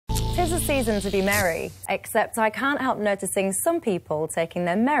'Tis a season to be merry, except I can't help noticing some people taking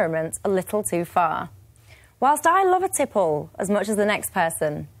their merriment a little too far. Whilst I love a tipple as much as the next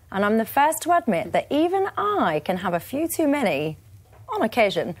person, and I'm the first to admit that even I can have a few too many, on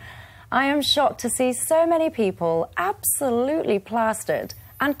occasion, I am shocked to see so many people absolutely plastered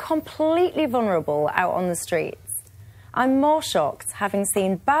and completely vulnerable out on the streets. I'm more shocked having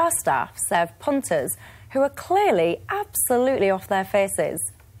seen bar staff serve punters who are clearly absolutely off their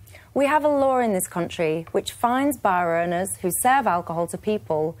faces. We have a law in this country which fines bar owners who serve alcohol to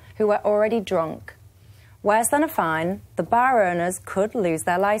people who are already drunk. Worse than a fine, the bar owners could lose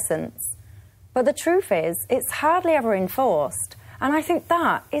their licence. But the truth is, it's hardly ever enforced, and I think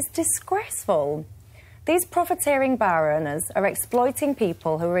that is disgraceful. These profiteering bar owners are exploiting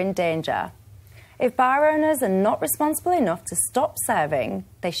people who are in danger. If bar owners are not responsible enough to stop serving,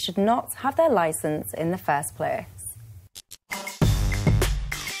 they should not have their licence in the first place.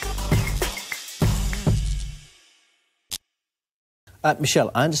 Michelle,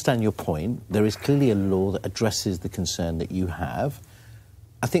 I understand your point. There is clearly a law that addresses the concern that you have.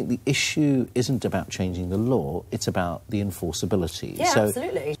 I think the issue isn't about changing the law, it's about the enforceability. Yeah, so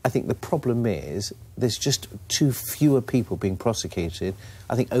absolutely. I think the problem is there's just too fewer people being prosecuted.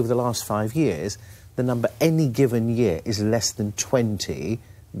 I think over the last 5 years, the number any given year is less than 20.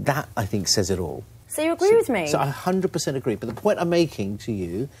 That, I think, says it all. So you agree with me? So I 100% agree. But the point I'm making to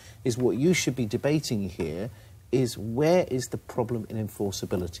you is what you should be debating here is where is the problem in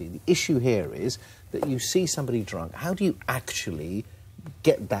enforceability? The issue here is that you see somebody drunk. How do you actually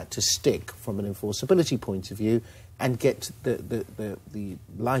get that to stick from an enforceability point of view and get the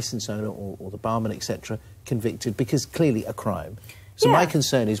licence owner or the barman, etc., convicted? Because clearly a crime. So my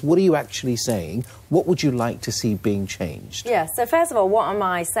concern is, what are you actually saying? What would you like to see being changed? Yeah, so first of all, what am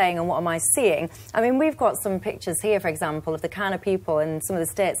I saying and what am I seeing? I mean, we've got some pictures here, for example, of the kind of people in some of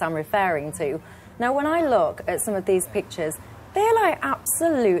the states I'm referring to. Now, when I look at some of these pictures, they're like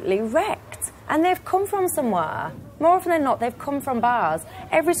absolutely wrecked. And they've come from somewhere. More often than not, they've come from bars.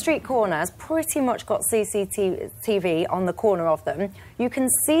 Every street corner has pretty much got CCTV on the corner of them. You can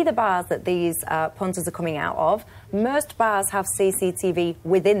see the bars that these punters are coming out of. Most bars have CCTV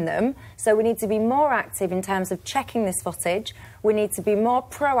within them, so we need to be more active in terms of checking this footage. We need to be more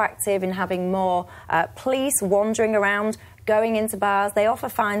proactive in having more police wandering around, going into bars. They offer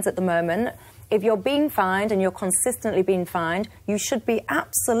fines at the moment. If you're being fined and you're consistently being fined, you should be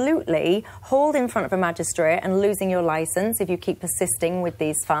absolutely hauled in front of a magistrate and losing your licence if you keep persisting with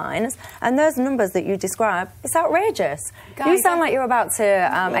these fines. And those numbers that you describe, it's outrageous. You sound like you're about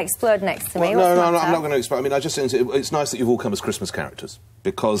to explode next to me. No, I'm not going to explode. I mean, I just think it's nice that you've all come as Christmas characters,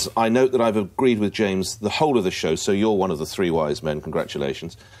 because I note that I've agreed with James the whole of the show, so you're one of the three wise men.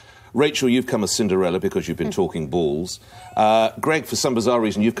 Congratulations. Rachel, you've come as Cinderella because you've been talking balls. Greg, for some bizarre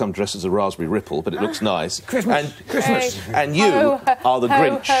reason, you've come dressed as a raspberry ripple, but it looks nice. Christmas. And you are the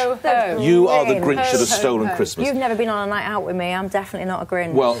Grinch. You are the Grinch that has stolen Christmas. You've never been on a night out with me. I'm definitely not a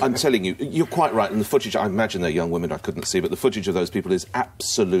Grinch. Well, I'm telling you, you're quite right. And the footage, I imagine they're young women, I couldn't see, but the footage of those people is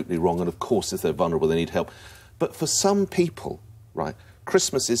absolutely wrong. And, of course, if they're vulnerable, they need help. But for some people, right,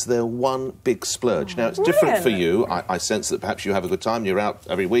 Christmas is their one big splurge. Now, it's different for you. I sense that perhaps you have a good time, you're out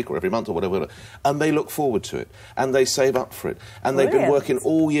every week or every month or whatever, and they look forward to it, and they save up for it. And they've been working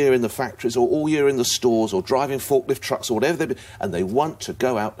all year in the factories or all year in the stores or driving forklift trucks or whatever they've been, and they want to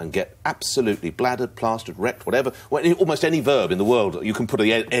go out and get absolutely bladdered, plastered, wrecked, whatever. Well, almost any verb in the world you can put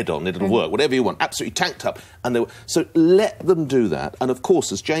a ed on, it'll work, whatever you want, absolutely tanked up. And so let them do that. And, of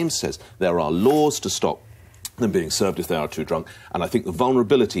course, as James says, there are laws to stop them being served if they are too drunk, and I think the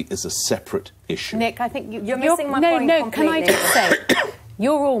vulnerability is a separate issue. Nick, I think you're missing my point No, completely. can I just say,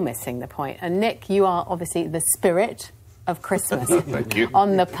 you're all missing the point, and Nick, you are obviously the spirit of Christmas Thank you.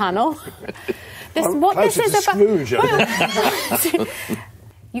 on the panel. What this is about...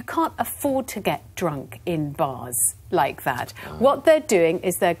 You can't afford to get drunk in bars like that. What they're doing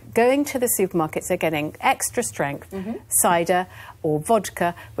is they're going to the supermarkets, they're getting extra strength cider or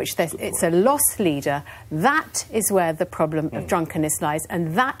vodka, which it's a loss leader. That is where the problem of drunkenness lies,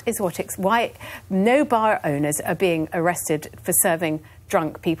 and that is why no bar owners are being arrested for serving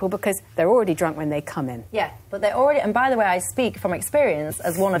drunk people, because they're already drunk when they come in. Yeah, but they're already... And by the way, I speak from experience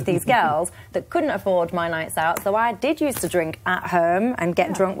as one of these girls that couldn't afford my nights out, so I did used to drink at home and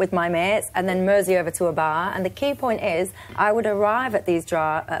get drunk with my mates and then mosey over to a bar. And the key point is I would arrive at these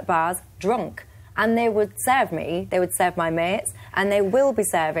bars drunk. and they would serve me, they would serve my mates, and they will be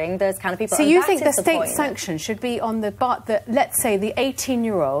serving those kind of people. So and you that think is the state sanction should be on the bar, let's say the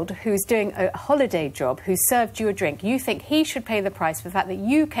 18-year-old who's doing a holiday job, who served you a drink, you think he should pay the price for the fact that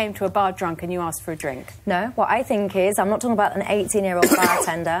you came to a bar drunk and you asked for a drink? No, what I think is, I'm not talking about an 18-year-old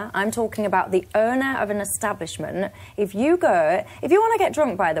bartender, I'm talking about the owner of an establishment. If you want to get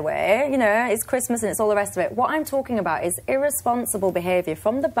drunk, by the way, you know, it's Christmas and it's all the rest of it, what I'm talking about is irresponsible behaviour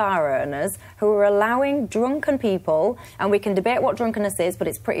from the bar owners who are allowing drunken people, and we can debate what drunkenness is, but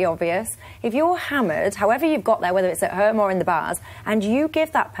it's pretty obvious. If you're hammered, however you've got there, whether it's at home or in the bars, and you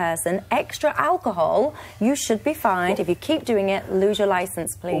give that person extra alcohol, you should be fined. If you keep doing it, lose your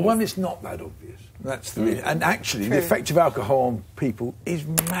licence, please. Well, one, it's not that obvious. That's the reason. And actually, the effect of alcohol on people is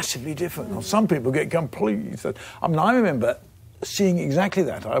massively different. Now, some people get completely... I mean, I remember seeing exactly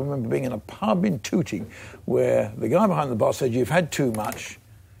that. I remember being in a pub in Tooting where the guy behind the bar said, "You've had too much,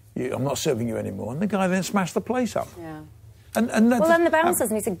 I'm not serving you anymore." And the guy then smashed the place up. Yeah. Well, then the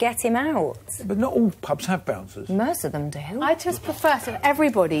bouncers need to get him out. But not all pubs have bouncers. Most of them do. I just prefer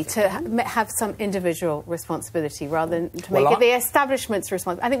everybody to have some individual responsibility rather than to make it the establishment's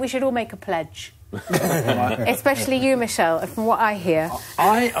responsibility. I think we should all make a pledge. Especially you, Michelle, from what I hear.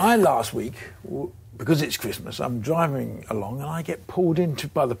 I last week, because it's Christmas, I'm driving along and I get pulled into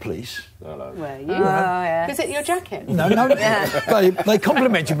by the police. Hello. Were you? Oh, yeah. Was it your jacket? No, they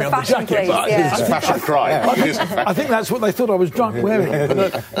complimented me on the jacket. Police, yeah. It's a fashion crime. I think that's what they thought I was drunk wearing.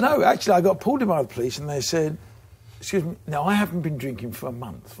 But, no, actually, I got pulled in by the police and they said, "Excuse me, now I haven't been drinking for a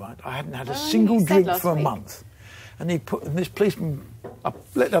month, right? I hadn't had a single drink for a month." And this policeman, I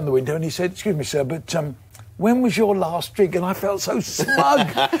let down the window and he said, "Excuse me, sir, but when was your last drink?" And I felt so smug.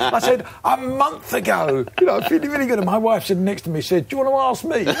 I said, "A month ago." You know, feeling really good. And my wife sitting next to me said, "Do you want to ask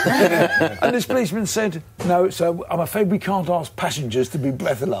me?" And this policeman said, "No, sir, I'm afraid we can't ask passengers to be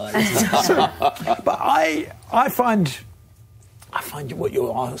breathalyzed." But I find what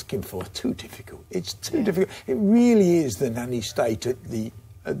you're asking for too difficult. It's too difficult. It really is the nanny state at the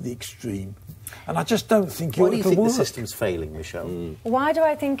extreme. And I just don't think Why do you think the system's failing, Michelle? Why do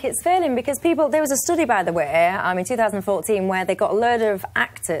I think it's failing? Because there was a study, by the way, in 2014, where they got a load of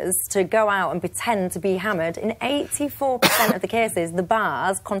actors to go out and pretend to be hammered. In 84% of the cases, the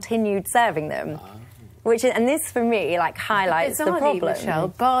bars continued serving them. And this, for me, highlights the problem. Michelle,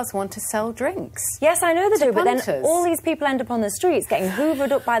 bars want to sell drinks. Yes, I know they do, but then punters. all these people end up on the streets getting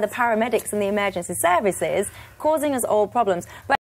hoovered up by the paramedics and the emergency services, causing us all problems.